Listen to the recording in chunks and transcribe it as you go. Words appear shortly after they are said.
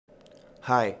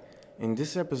Hi, in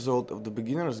this episode of the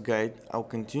Beginner's Guide, I'll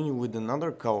continue with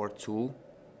another color tool,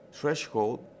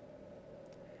 Threshold,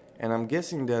 and I'm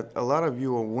guessing that a lot of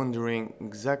you are wondering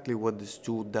exactly what this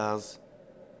tool does,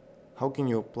 how can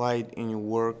you apply it in your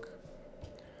work.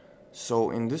 So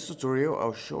in this tutorial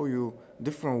I'll show you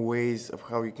different ways of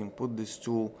how you can put this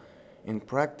tool in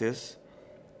practice.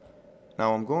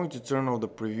 Now I'm going to turn off the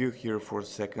preview here for a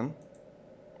second.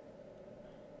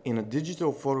 In a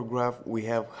digital photograph we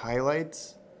have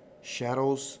highlights,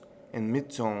 shadows and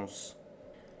midtones,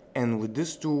 and with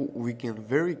this tool we can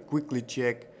very quickly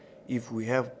check if we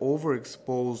have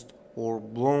overexposed or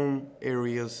blown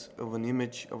areas of an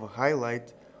image of a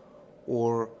highlight,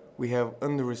 or we have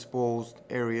underexposed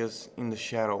areas in the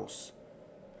shadows.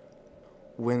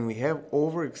 When we have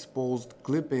overexposed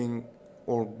clipping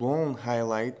or blown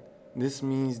highlight, this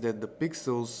means that the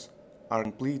pixels are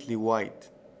completely white.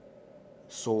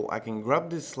 So I can grab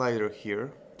this slider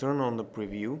here, turn on the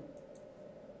preview,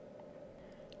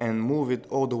 and move it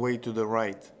all the way to the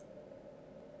right.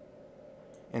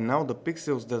 And now the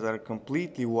pixels that are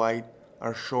completely white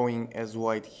are showing as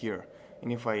white here.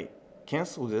 And if I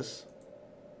cancel this,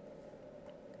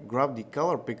 grab the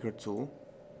color picker tool,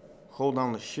 hold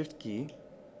down the shift key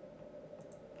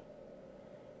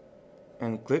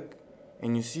and click,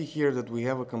 and you see here that we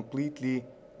have a completely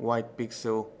white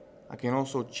pixel. I can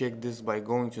also check this by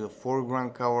going to the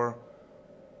foreground color,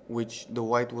 which the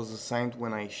white was assigned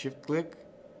when I shift click.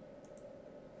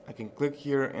 I can click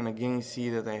here and again see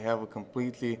that I have a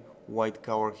completely white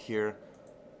color here,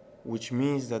 which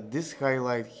means that this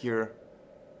highlight here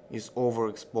is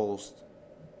overexposed.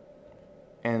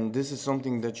 And this is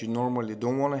something that you normally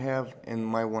don't want to have and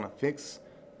might want to fix.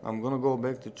 I'm gonna go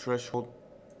back to Threshold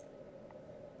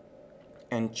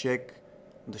and check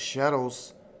the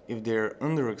shadows if they're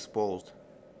underexposed.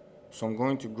 So I'm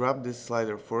going to grab this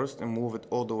slider first and move it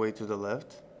all the way to the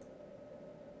left.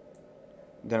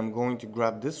 Then I'm going to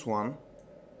grab this one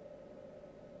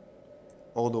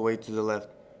all the way to the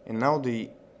left. And now the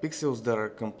pixels that are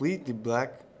completely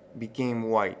black became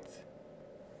white.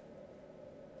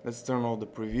 Let's turn off the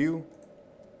preview.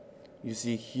 You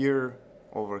see here,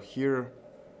 over here,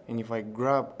 and if I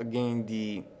grab again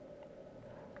the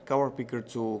color picker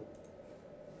tool,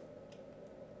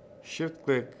 shift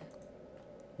click,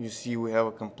 you see we have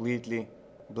a completely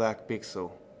black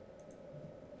pixel.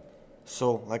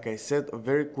 So like I said, a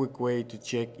very quick way to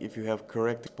check if you have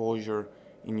correct exposure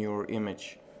in your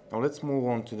image. Now let's move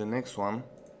on to the next one.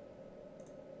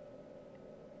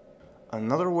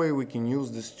 Another way we can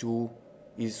use this tool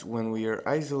is when we are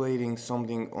isolating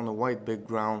something on a white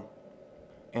background.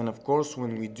 And of course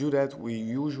when we do that we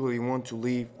usually want to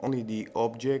leave only the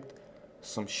object,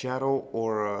 some shadow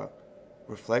or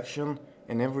reflection,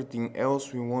 and everything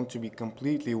else we want to be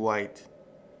completely white.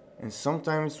 And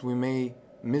sometimes we may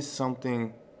miss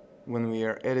something when we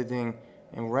are editing,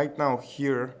 and right now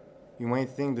here you might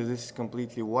think that this is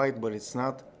completely white, but it's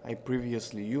not. I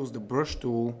previously used the brush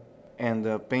tool and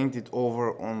painted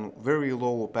over on very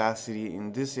low opacity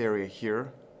in this area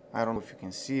here. I don't know if you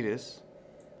can see this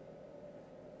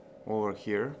over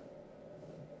here.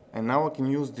 And now I can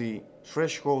use the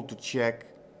threshold to check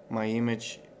my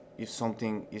image if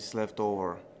something is left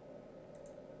over.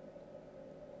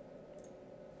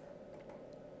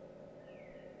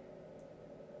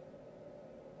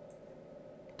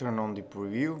 Turn on the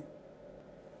preview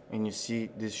and you see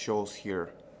this shows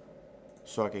here.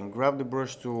 So I can grab the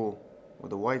brush tool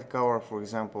with a white color, for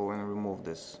example, and remove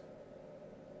this.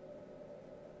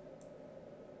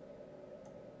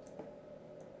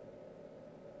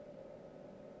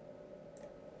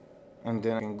 And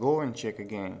then I can go and check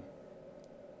again.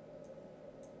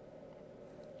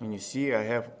 And you see I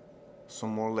have some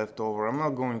more left over. I'm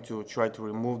not going to try to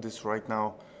remove this right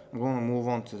now. I'm going to move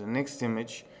on to the next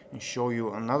image and show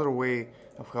you another way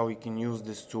of how you can use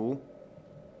this tool.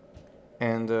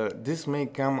 And this may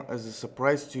come as a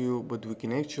surprise to you, but we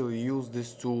can actually use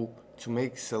this tool to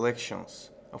make selections.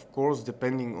 Of course,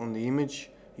 depending on the image,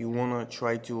 you want to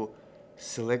try to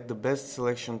select the best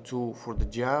selection tool for the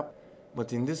job.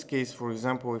 But in this case, for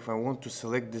example, if I want to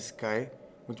select this sky,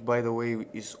 which by the way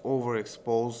is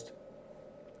overexposed,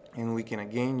 and we can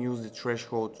again use the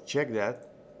threshold to check that.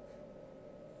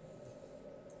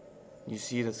 You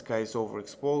see the sky is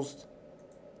overexposed,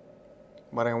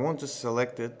 but I want to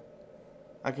select it.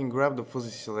 I can grab the fuzzy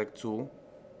select tool,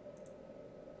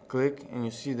 click, and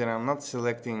you see that I'm not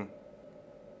selecting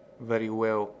very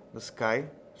well the sky,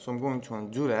 so I'm going to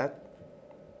undo that.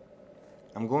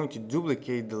 I'm going to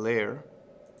duplicate the layer,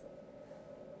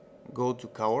 go to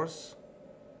colors,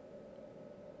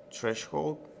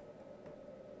 threshold,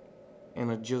 and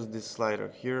adjust this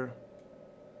slider here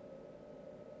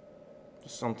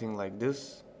something like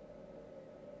this.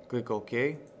 Click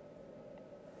OK.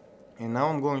 And now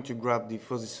I'm going to grab the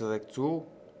fuzzy select tool,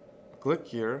 click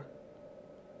here,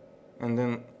 and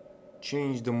then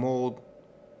change the mode.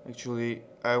 Actually,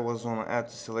 I was on add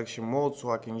to selection mode,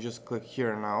 so I can just click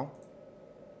here now.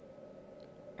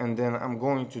 And then I'm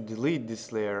going to delete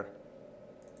this layer,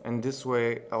 and this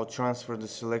way I'll transfer the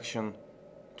selection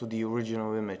to the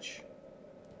original image.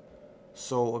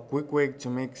 So a quick way to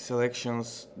make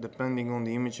selections depending on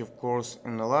the image, of course,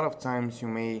 and a lot of times you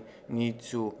may need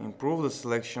to improve the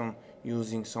selection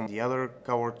using some of the other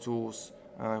cover tools,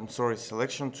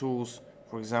 selection tools,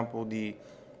 for example the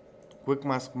quick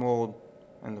mask mode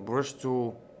and the brush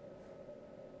tool.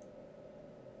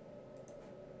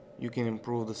 You can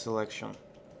improve the selection.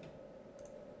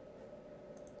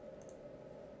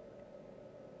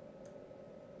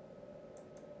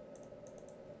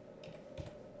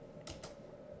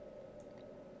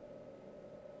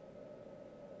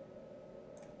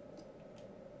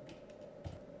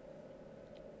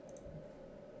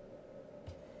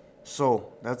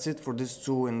 So that's it for this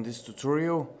tool in this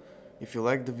tutorial. If you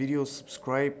like the video,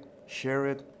 subscribe, share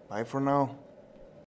it. Bye for now.